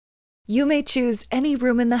"You may choose any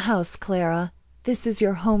room in the house, Clara. This is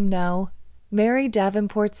your home now," Mary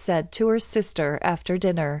Davenport said to her sister after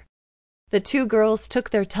dinner. The two girls took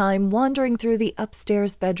their time wandering through the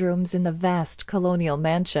upstairs bedrooms in the vast colonial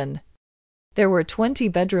mansion. There were 20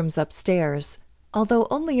 bedrooms upstairs, although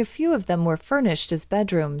only a few of them were furnished as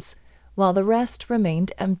bedrooms, while the rest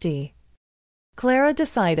remained empty. Clara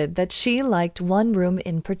decided that she liked one room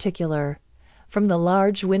in particular. From the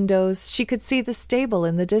large windows, she could see the stable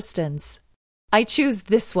in the distance. "I choose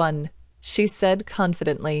this one," she said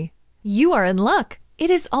confidently. "You are in luck. It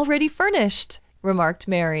is already furnished," remarked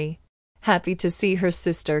Mary, happy to see her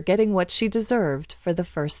sister getting what she deserved for the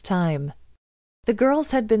first time. The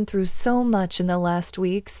girls had been through so much in the last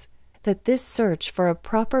weeks that this search for a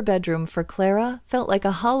proper bedroom for Clara felt like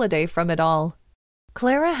a holiday from it all.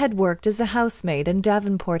 Clara had worked as a housemaid in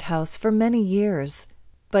Davenport House for many years,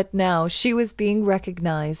 but now she was being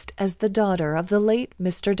recognized as the daughter of the late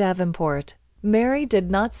Mr. Davenport. Mary did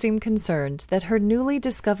not seem concerned that her newly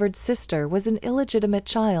discovered sister was an illegitimate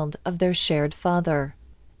child of their shared father.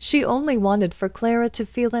 She only wanted for Clara to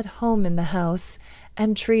feel at home in the house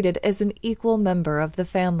and treated as an equal member of the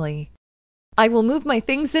family. "I will move my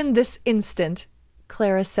things in this instant,"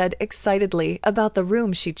 Clara said excitedly about the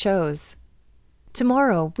room she chose.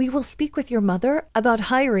 "Tomorrow we will speak with your mother about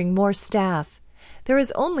hiring more staff. There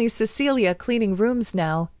is only Cecilia cleaning rooms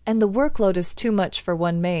now, and the workload is too much for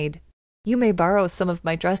one maid. You may borrow some of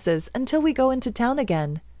my dresses until we go into town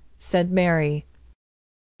again," said Mary.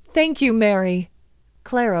 "Thank you, Mary,"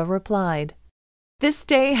 Clara replied. "This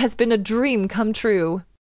day has been a dream come true."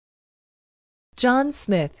 John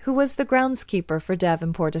Smith, who was the groundskeeper for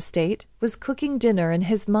Davenport Estate, was cooking dinner in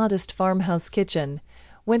his modest farmhouse kitchen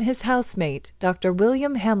when his housemate, Dr.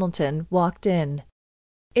 William Hamilton, walked in.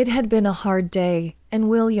 It had been a hard day, and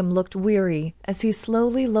William looked weary as he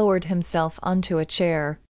slowly lowered himself onto a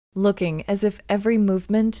chair, looking as if every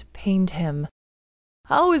movement pained him.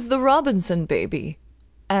 "How is the Robinson baby?"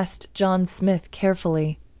 asked John Smith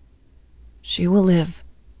carefully. "She will live,"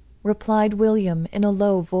 replied William in a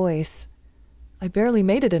low voice. "I barely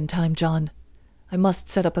made it in time, John. I must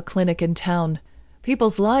set up a clinic in town.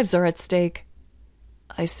 People's lives are at stake."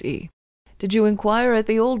 "I see. Did you inquire at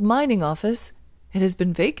the old mining office? It has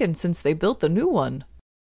been vacant since they built the new one."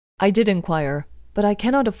 "I did inquire, but I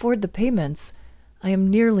cannot afford the payments. I am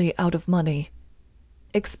nearly out of money,"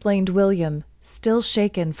 explained William, still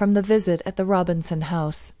shaken from the visit at the Robinson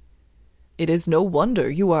house. "It is no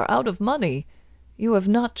wonder you are out of money. You have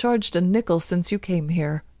not charged a nickel since you came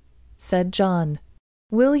here," said John.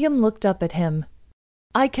 William looked up at him.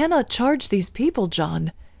 "I cannot charge these people,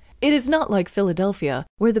 John. It is not like Philadelphia,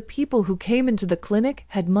 where the people who came into the clinic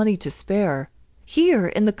had money to spare. Here,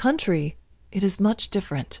 in the country, it is much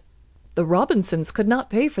different. The Robinsons could not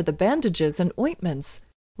pay for the bandages and ointments,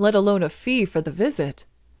 let alone a fee for the visit.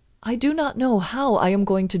 I do not know how I am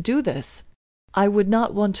going to do this. I would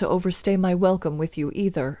not want to overstay my welcome with you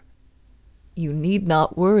either." "You need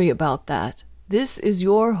not worry about that. This is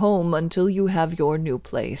your home until you have your new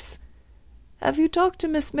place. Have you talked to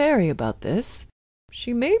Miss Mary about this?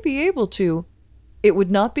 She may be able to—" "It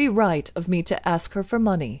would not be right of me to ask her for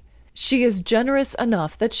money. She is generous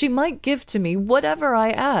enough that she might give to me whatever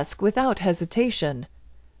I ask without hesitation.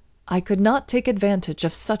 I could not take advantage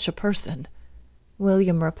of such a person,"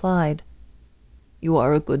 William replied. "You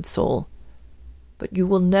are a good soul, but you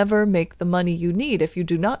will never make the money you need if you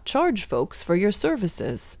do not charge folks for your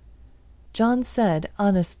services," John said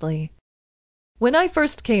honestly. "When I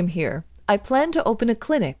first came here, I planned to open a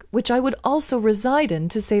clinic which I would also reside in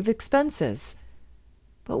to save expenses.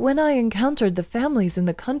 But when I encountered the families in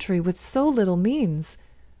the country with so little means,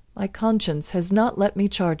 my conscience has not let me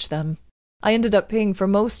charge them. I ended up paying for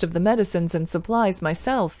most of the medicines and supplies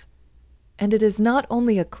myself. And it is not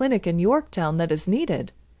only a clinic in Yorktown that is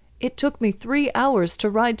needed. It took me 3 hours to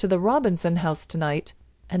ride to the Robinson house tonight,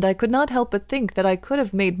 and I could not help but think that I could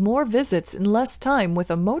have made more visits in less time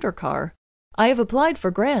with a motor car. I have applied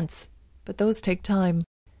for grants, but those take time."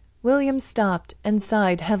 William stopped and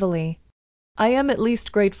sighed heavily. "I am at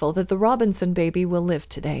least grateful that the Robinson baby will live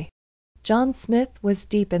today." John Smith was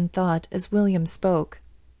deep in thought as William spoke.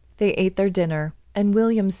 They ate their dinner, and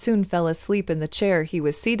William soon fell asleep in the chair he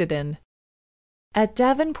was seated in. At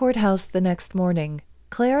Davenport House the next morning,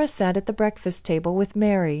 Clara sat at the breakfast table with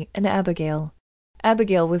Mary and Abigail.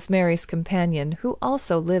 Abigail was Mary's companion, who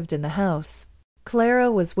also lived in the house.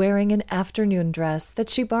 Clara was wearing an afternoon dress that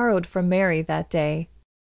she borrowed from Mary that day.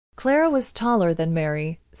 Clara was taller than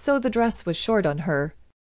Mary, so the dress was short on her,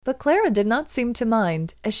 but Clara did not seem to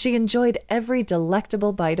mind, as she enjoyed every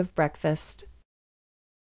delectable bite of breakfast.